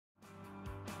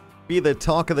Be the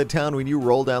talk of the town when you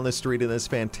roll down the street in this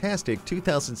fantastic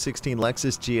 2016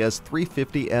 Lexus GS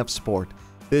 350 F Sport.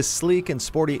 This sleek and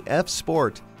sporty F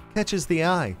Sport catches the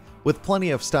eye with plenty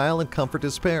of style and comfort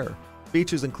to spare.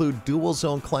 Features include dual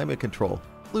zone climate control,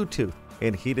 Bluetooth,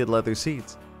 and heated leather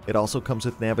seats. It also comes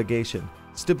with navigation,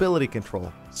 stability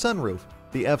control, sunroof,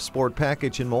 the F Sport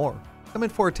package, and more. Come in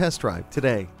for a test drive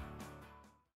today.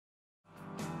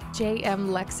 JM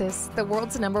Lexus, the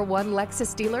world's #1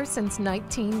 Lexus dealer since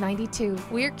 1992.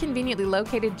 We're conveniently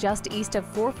located just east of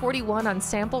 441 on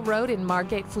Sample Road in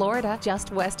Margate, Florida,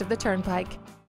 just west of the Turnpike.